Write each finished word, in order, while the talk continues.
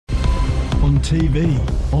on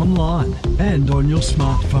TV, online and on your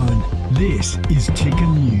smartphone. This is Ticker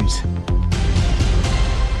News.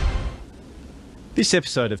 This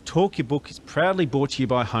episode of Talk Your Book is proudly brought to you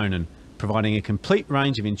by Honan, providing a complete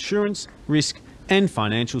range of insurance, risk and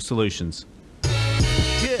financial solutions.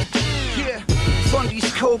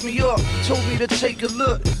 Fundies called me up, told me to take a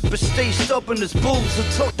look, but stay stubborn as bulls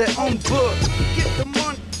and talk their own book. Get the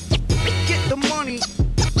money, get the money,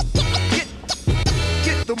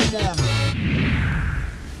 get the money.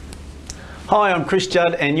 Hi, I'm Chris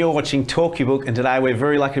Judd and you're watching Talk Your Book, and today we're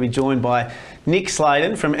very lucky to be joined by Nick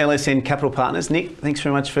Sladen from LSN Capital Partners. Nick, thanks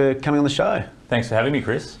very much for coming on the show. Thanks for having me,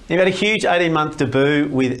 Chris. You've had a huge 18-month debut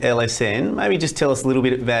with LSN. Maybe just tell us a little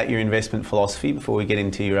bit about your investment philosophy before we get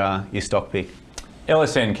into your stock pick.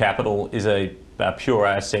 LSN Capital is a pure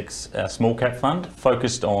ASX small cap fund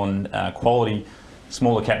focused on quality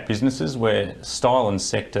smaller cap businesses. We're style and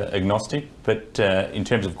sector agnostic, but in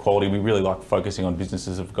terms of quality, we really like focusing on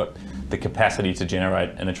businesses that have got the capacity to generate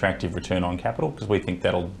an attractive return on capital, because we think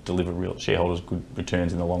that'll deliver real shareholders good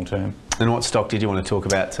returns in the long term. And what stock did you want to talk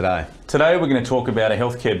about today? Today we're going to talk about a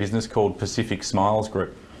healthcare business called Pacific Smiles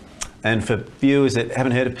Group. And for viewers that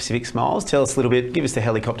haven't heard of Pacific Smiles, tell us a little bit, give us the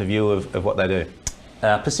helicopter view of what they do.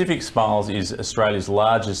 Pacific Smiles is Australia's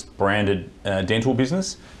largest branded dental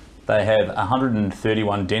business. They have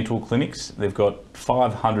 131 dental clinics. They've got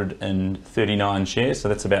 539 chairs, so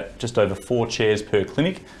that's about just over 4 chairs per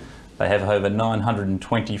clinic. They have over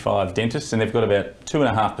 925 dentists, and they've got about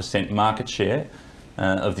 2.5% market share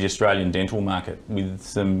of the Australian dental market, with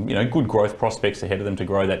some good growth prospects ahead of them to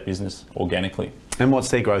grow that business organically. And what's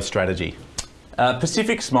their growth strategy?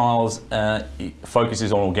 Pacific Smiles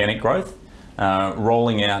focuses on organic growth,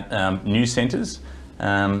 rolling out new centres.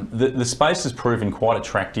 The space has proven quite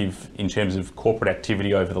attractive in terms of corporate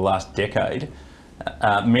activity over the last decade.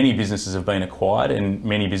 Many businesses have been acquired and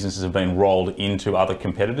many businesses have been rolled into other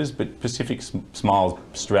competitors, but Pacific Smiles'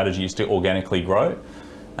 strategy is to organically grow.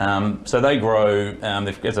 So they grow,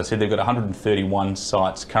 as I said, they've got 131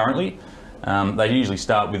 sites currently. They usually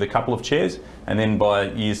start with a couple of chairs, and then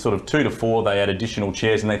by years sort of 2 to 4 they add additional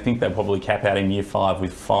chairs, and they think they'll probably cap out in year 5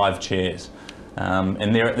 with 5 chairs.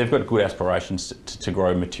 And they've got good aspirations to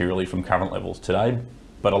grow materially from current levels today,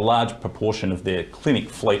 but a large proportion of their clinic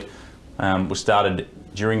fleet was started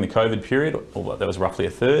during the COVID period, or that was roughly a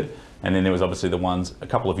third, and then there was obviously the ones a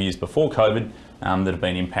couple of years before COVID that have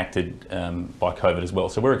been impacted by COVID as well.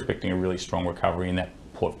 So we're expecting a really strong recovery in that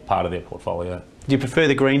part of their portfolio. Do you prefer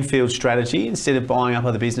the greenfield strategy instead of buying up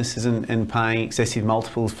other businesses and paying excessive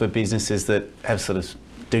multiples for businesses that have sort of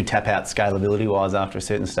do tap out scalability wise after a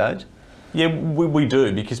certain stage? Yeah, we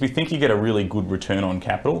do, because we think you get a really good return on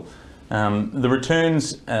capital. The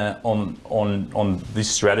returns on this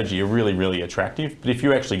strategy are really, really attractive. But if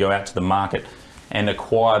you actually go out to the market and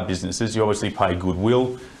acquire businesses, you obviously pay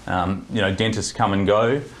goodwill. Dentists come and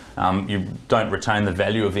go. You don't retain the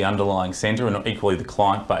value of the underlying centre and equally the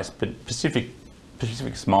client base. But Pacific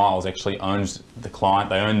Smiles actually owns the client.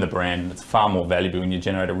 They own the brand. It's far more valuable when you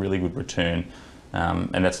generate a really good return.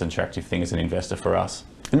 And that's an attractive thing as an investor for us.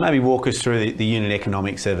 And maybe walk us through the unit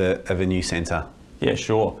economics of a new centre. Yeah,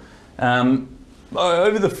 sure.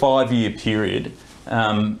 Over the 5-year period,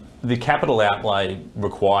 the capital outlay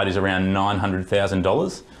required is around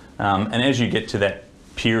 $900,000. And as you get to that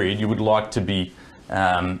period, you would like to be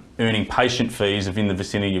earning patient fees of in the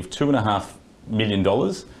vicinity of $2.5 million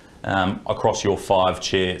across your 5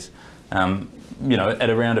 chairs. At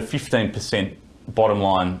around a 15% bottom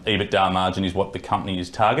line EBITDA margin is what the company is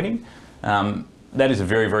targeting. That is a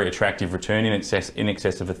very, very attractive return, in excess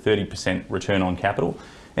of a 30% return on capital.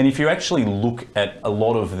 And if you actually look at a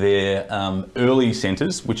lot of their early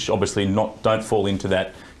centres, which obviously don't fall into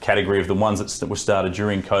that category of the ones that were started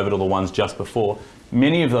during COVID or the ones just before,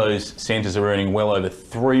 many of those centres are earning well over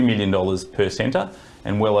 $3 million per centre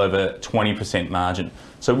and well over 20% margin.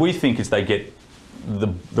 So we think as they get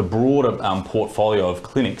the broader portfolio of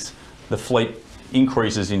clinics, the fleet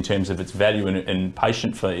increases in terms of its value and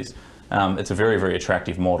patient fees. It's a very, very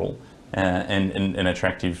attractive model and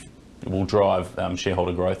attractive, will drive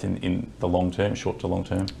shareholder growth in the long term, short to long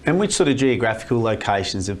term. And which sort of geographical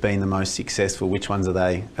locations have been the most successful? Which ones are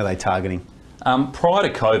they targeting? Prior to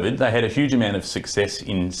COVID, they had a huge amount of success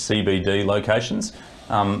in CBD locations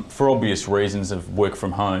for obvious reasons of work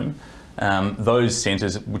from home. Those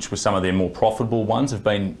centres, which were some of their more profitable ones, have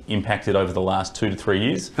been impacted over the last 2 to 3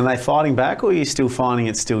 years. Are they fighting back, or are you still finding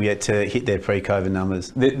it's still yet to hit their pre-COVID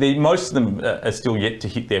numbers? Most of them are still yet to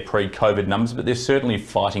hit their pre-COVID numbers, but they're certainly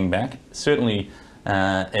fighting back. Certainly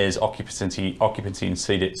as occupancy in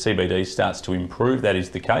CBD starts to improve, that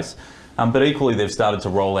is the case. But equally, they've started to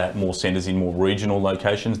roll out more centres in more regional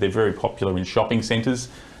locations. They're very popular in shopping centres.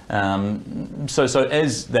 So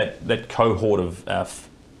as that cohort of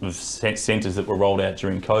centres that were rolled out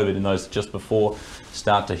during COVID and those just before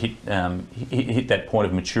start to hit that point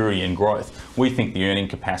of maturity and growth, we think the earning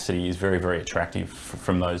capacity is very, very attractive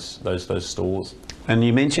from those stores. And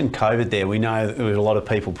you mentioned COVID there. We know that there were a lot of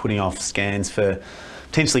people putting off scans for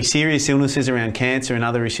potentially serious illnesses around cancer and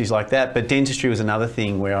other issues like that, but dentistry was another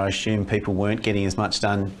thing where I assume people weren't getting as much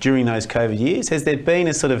done during those COVID years. Has there been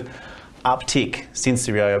a sort of uptick since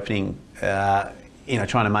the reopening,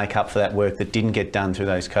 trying to make up for that work that didn't get done through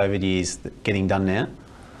those COVID years, getting done now?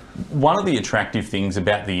 One of the attractive things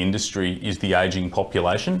about the industry is the ageing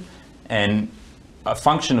population, and a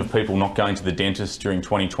function of people not going to the dentist during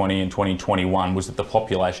 2020 and 2021 was that the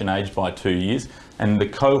population aged by 2 years, and the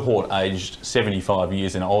cohort aged 75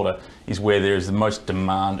 years and older is where there is the most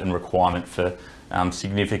demand and requirement for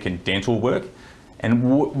significant dental work. And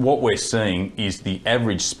what we're seeing is the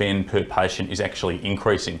average spend per patient is actually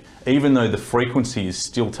increasing. Even though the frequency is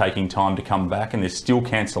still taking time to come back and there's still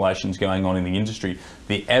cancellations going on in the industry,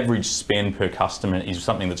 the average spend per customer is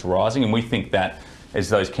something that's rising, and we think that as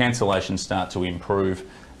those cancellations start to improve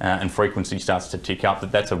and frequency starts to tick up,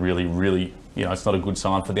 that's a really, really, it's not a good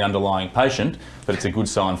sign for the underlying patient, but it's a good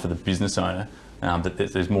sign for the business owner that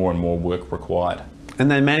there's more and more work required. And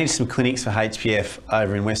they manage some clinics for HPF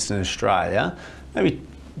over in Western Australia. Maybe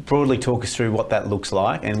broadly talk us through what that looks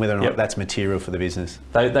like and whether or not that's material for the business.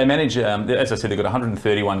 They manage, as I said, they've got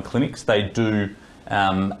 131 clinics. They do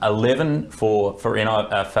 11 for NIB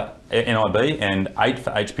and 8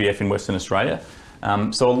 for HPF in Western Australia.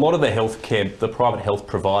 So a lot of the private health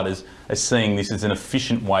providers are seeing this as an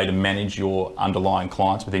efficient way to manage your underlying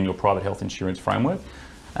clients within your private health insurance framework.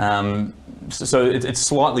 So it's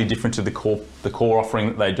slightly different to the core offering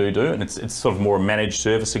that they do, and it's sort of more a managed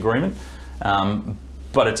service agreement.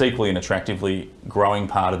 But it's equally an attractively growing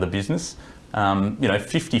part of the business.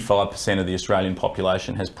 55% of the Australian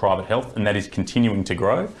population has private health, and that is continuing to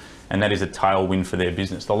grow, and that is a tailwind for their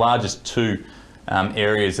business. The largest two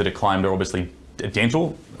areas that are claimed are obviously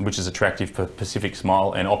dental, which is attractive for Pacific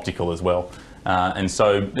Smile, and optical as well. And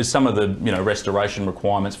so as some of the restoration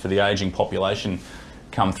requirements for the ageing population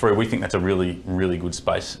come through, we think that's a really, really good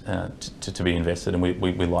space to be invested in.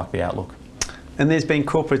 We like the outlook. And there's been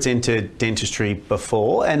corporates into dentistry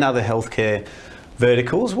before and other healthcare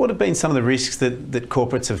verticals. What have been some of the risks that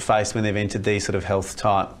corporates have faced when they've entered these sort of health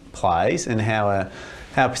type plays, and how are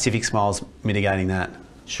Pacific Smiles mitigating that?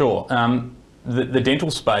 Sure. The dental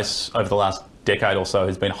space over the last decade or so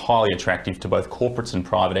has been highly attractive to both corporates and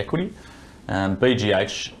private equity.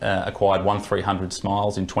 BGH acquired 1300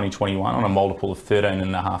 Smiles in 2021 on a multiple of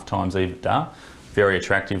 13.5 times EBITDA. Very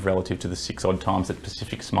attractive relative to the 6 odd times that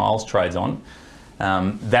Pacific Smiles trades on.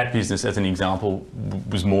 That business, as an example,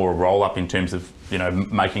 was more a roll-up in terms of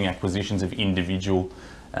making acquisitions of individual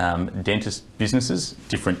dentist businesses,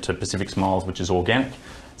 different to Pacific Smiles, which is organic.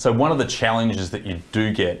 So one of the challenges that you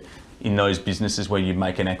do get in those businesses where you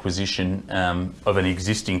make an acquisition of an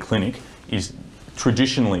existing clinic is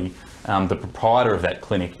traditionally the proprietor of that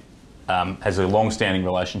clinic has a long-standing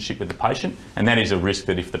relationship with the patient, and that is a risk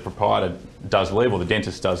that if the proprietor does leave or the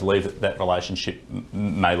dentist does leave, that relationship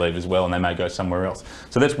may leave as well, and they may go somewhere else.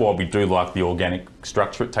 So that's why we do like the organic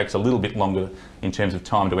structure. It takes a little bit longer in terms of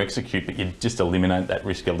time to execute, but you just eliminate that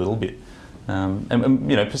risk a little bit.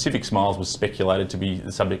 Pacific Smiles was speculated to be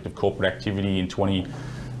the subject of corporate activity in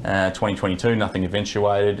 2022, nothing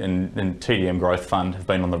eventuated, and TDM Growth Fund have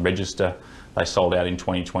been on the register. They sold out in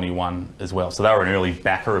 2021 as well. So they were an early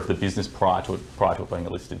backer of the business prior to it being a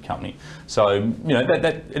listed company. So,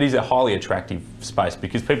 that it is a highly attractive space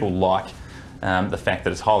because people like the fact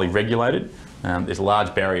that it's highly regulated, there's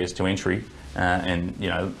large barriers to entry, and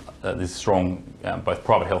there's strong both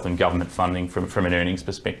private health and government funding from an earnings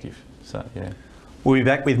perspective. So, yeah. We'll be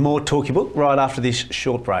back with more Talk Your Book right after this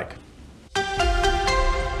short break.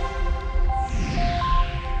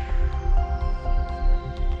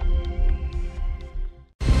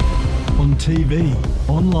 On TV,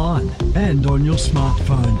 online and on your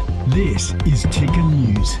smartphone. This is Ticker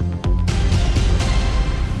News.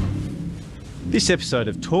 This episode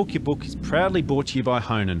of Talk Your Book is proudly brought to you by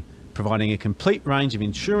Honan, providing a complete range of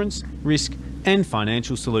insurance, risk and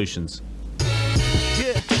financial solutions.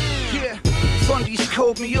 Yeah, Fundies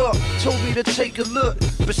called me up, told me to take a look,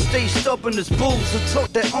 but stay stubborn as bulls and talk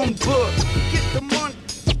their own book. Get the money,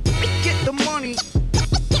 get the money,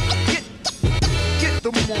 get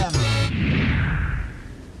the money.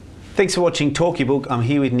 Thanks for watching Talk Your Book. I'm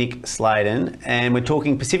here with Nick Sladen and we're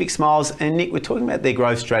talking Pacific Smiles, and Nick, we're talking about their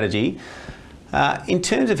growth strategy. In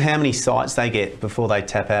terms of how many sites they get before they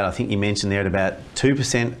tap out, I think you mentioned they're at about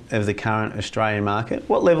 2% of the current Australian market.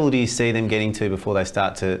 What level do you see them getting to before they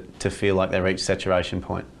start to feel like they reach saturation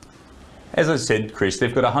point? As I said, Chris,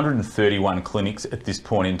 they've got 131 clinics at this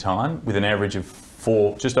point in time with an average of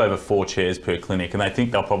just over 4 chairs per clinic, and they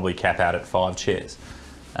think they'll probably cap out at 5 chairs.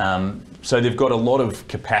 So they've got a lot of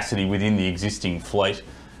capacity within the existing fleet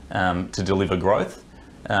to deliver growth.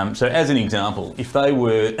 So as an example, if they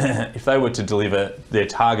were to deliver their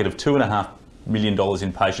target of $2.5 million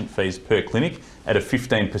in patient fees per clinic at a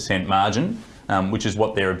 15% margin, which is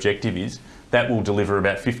what their objective is, that will deliver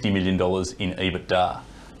about $50 million in EBITDA.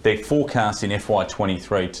 They're forecast in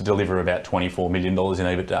FY23 to deliver about $24 million in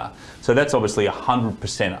EBITDA. So that's obviously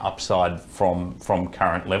 100% upside from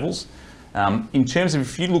current levels. In terms of,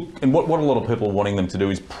 if you look, and what a lot of people are wanting them to do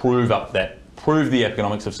is prove the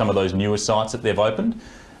economics of some of those newer sites that they've opened,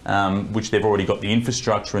 which they've already got the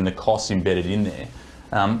infrastructure and the costs embedded in there.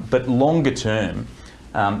 But longer term,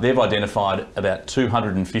 they've identified about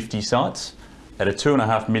 250 sites at a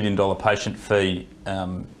 $2.5 million patient fee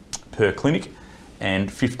per clinic and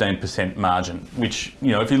 15% margin, which,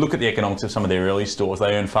 you know, if you look at the economics of some of their early stores,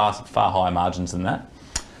 they earn far higher margins than that.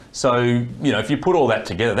 So, you know, if you put all that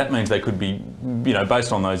together, that means they could be, you know,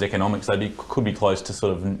 based on those economics, could be close to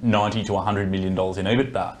sort of 90 to $100 million in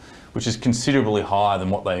EBITDA, which is considerably higher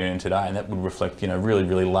than what they earn today, and that would reflect, you know, really,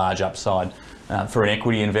 really large upside for an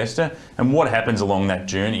equity investor. And what happens along that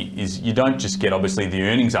journey is you don't just get obviously the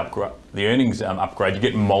earnings upgrade, you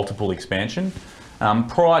get multiple expansion.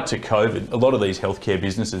 Prior to COVID, a lot of these healthcare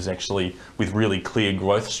businesses actually, with really clear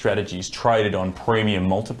growth strategies, traded on premium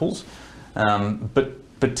multiples,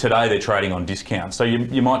 but today they're trading on discounts. So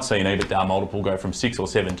you might see an EBITDA multiple go from 6 or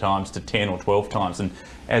 7 times to 10 or 12 times. And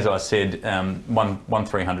as I said,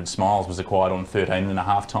 1300 Smiles was acquired on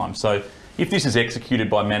 13.5 times. So if this is executed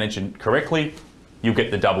by management correctly, you'll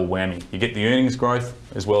get the double whammy. You get the earnings growth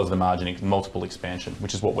as well as the margin multiple expansion,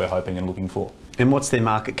 which is what we're hoping and looking for. And what's their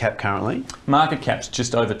market cap currently? Market cap's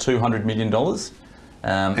just over $200 million.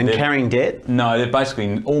 And carrying debt? No, they're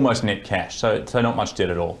basically almost net cash, so not much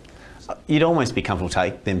debt at all. You'd almost be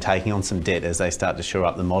comfortable them taking on some debt as they start to shore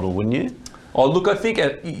up the model, wouldn't you? Oh, look, I think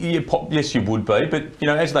yes, you would be, but you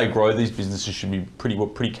know, as they grow, these businesses should be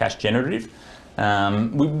pretty cash generative.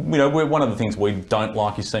 One of the things we don't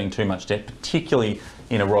like is seeing too much debt, particularly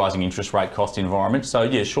in a rising interest rate cost environment. So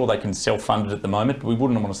yeah, sure, they can self-fund it at the moment, but we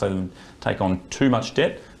wouldn't want to see them take on too much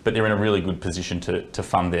debt, but they're in a really good position to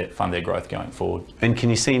fund their growth going forward. And can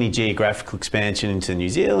you see any geographical expansion into New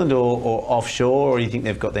Zealand or offshore, or do you think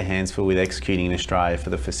they've got their hands full with executing in Australia for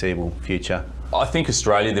the foreseeable future? I think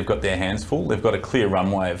Australia, they've got their hands full. They've got a clear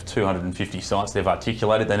runway of 250 sites they've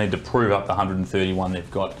articulated. They need to prove up the 131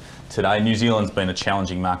 they've got today. New Zealand's been a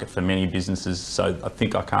challenging market for many businesses, so I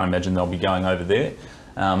can't imagine they'll be going over there.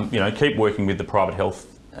 Keep working with the private health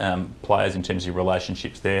players in terms of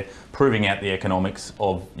relationships there, proving out the economics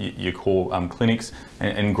of your core clinics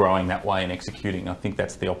and growing that way and executing. I think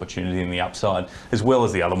that's the opportunity and the upside, as well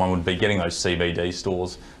as the other one would be getting those CBD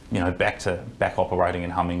stores, back operating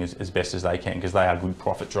and humming as best as they can, because they are good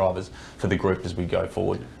profit drivers for the group as we go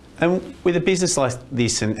forward. And with a business like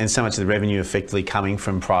this and so much of the revenue effectively coming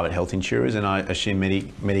from private health insurers, and I assume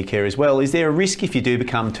Medicare as well, is there a risk if you do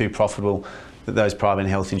become too profitable that those private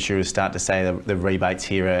health insurers start to say the rebates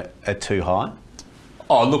here are too high?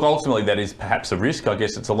 Oh, look, ultimately that is perhaps a risk. I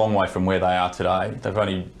guess it's a long way from where they are today. They've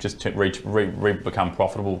only just become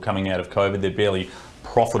profitable coming out of COVID. They're barely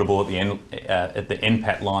profitable at the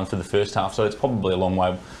NPAT line for the first half, so it's probably a long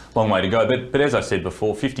way to go. But as I said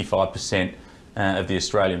before, 55% of the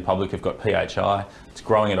Australian public have got PHI. It's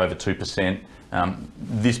growing at over 2%.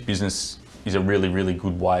 This business is a really, really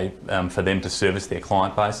good way for them to service their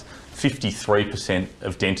client base. 53%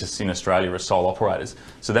 of dentists in Australia are sole operators.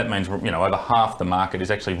 So that means, over half the market is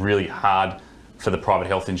actually really hard for the private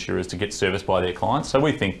health insurers to get serviced by their clients. So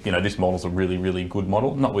we think, this model's a really, really good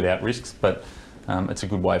model, not without risks, but it's a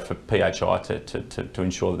good way for PHI to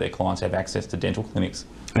ensure that their clients have access to dental clinics.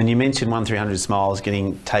 And you mentioned 1300 Smiles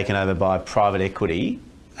getting taken over by private equity.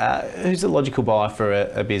 Who's the logical buyer for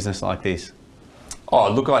a business like this?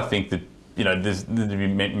 Oh, look, I think that there'd be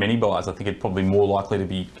many buyers. I think it's probably more likely to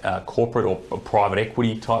be corporate or a private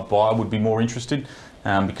equity type buyer would be more interested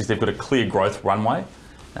because they've got a clear growth runway.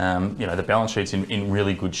 The balance sheet's in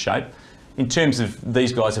really good shape. In terms of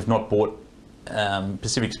these guys have not bought,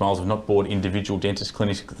 Pacific Smiles have not bought individual dentist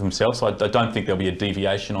clinics themselves, so I don't think there'll be a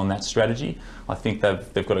deviation on that strategy. I think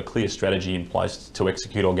they've got a clear strategy in place to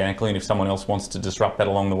execute organically, and if someone else wants to disrupt that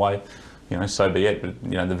along the way, so be it. But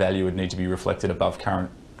the value would need to be reflected above current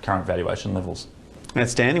valuation levels.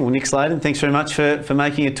 Outstanding. Well, Nick Sladen, thanks very much for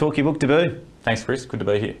making a Talk Your Book debut. Thanks, Chris. Good to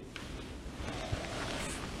be here.